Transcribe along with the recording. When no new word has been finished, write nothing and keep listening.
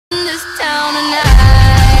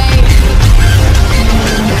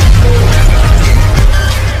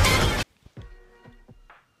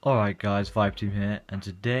Alright guys, Vibe Team here, and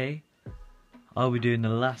today I'll be doing the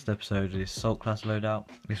last episode of this Assault Class loadout.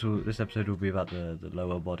 This episode will be about the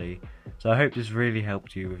lower body. So I hope this really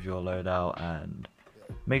helped you with your loadout, and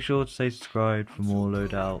make sure to stay subscribed for more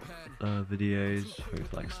loadout videos,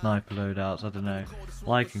 with like sniper loadouts, I don't know.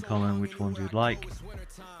 Like and comment which ones you'd like.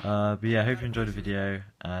 But yeah, I hope you enjoyed the video,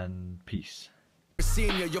 and peace.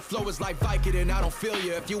 Senior, your flow is like Vicodin, I don't feel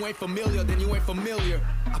you. If you ain't familiar, then you ain't familiar.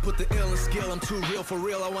 I put the ill in skill, I'm too real for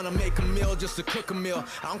real. I wanna make a meal just to cook a meal.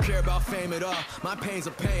 I don't care about fame at all. My pain's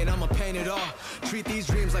a pain, I'ma paint it all. Treat these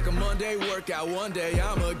dreams like a Monday workout. One day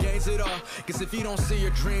I'm against it all. Guess if you don't see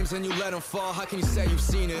your dreams and you let them fall, how can you say you've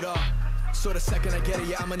seen it all? So the second I get it,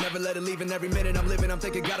 yeah, I'ma never let it leave. And every minute I'm living, I'm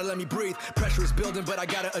thinking, gotta let me breathe. Pressure is building, but I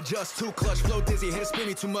gotta adjust. Too clutch, flow dizzy, hit spin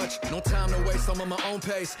me too much. No time to waste, I'm on my own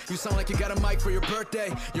pace. You sound like you got a mic for your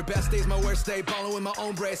birthday. Your best day's my worst day, ballin' with my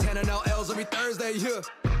own brace. Handing out L's every Thursday, yeah.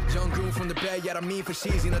 Young goon from the Bay, yeah, I mean for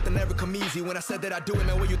cheesy. Nothing ever come easy. When I said that I do it,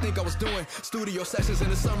 man, what you think I was doing? Studio sessions in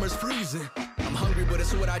the summer's freezing. I'm hungry, but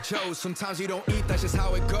it's what I chose. Sometimes you don't eat, that's just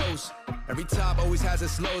how it goes. Every top always has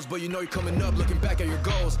its lows, but you know you're coming up, looking back at your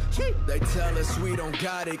goals. They tell us we don't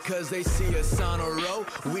got it, cause they see us on a road.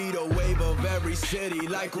 We the wave of every city,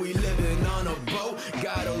 like we living on a boat.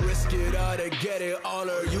 Gotta risk it all to get it all,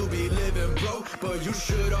 or you be living broke. But you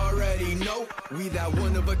should already know, we that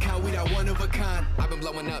one of a kind, we that one of a kind. I've been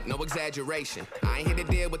blowing up, no exaggeration. I ain't here to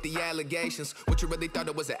deal with the allegations. What you really thought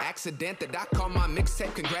it was an accident that I call my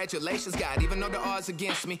mixtape? Congratulations, God, even though the odds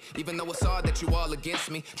against me, even though it's all that you all against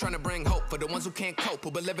me, trying to bring hope for the ones who can't cope,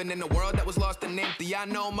 who been living in a world that was lost and empty. I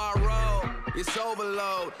know my role, it's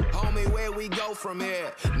overload. Homie, where we go from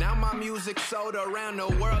here? Now my music sold around the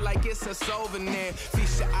world like it's a souvenir.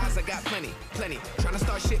 Feast your eyes, I got plenty. Trying to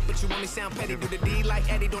start shit, but you only sound petty. Do the D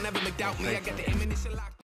like Eddie, don't ever doubt me. I got the ammunition locked.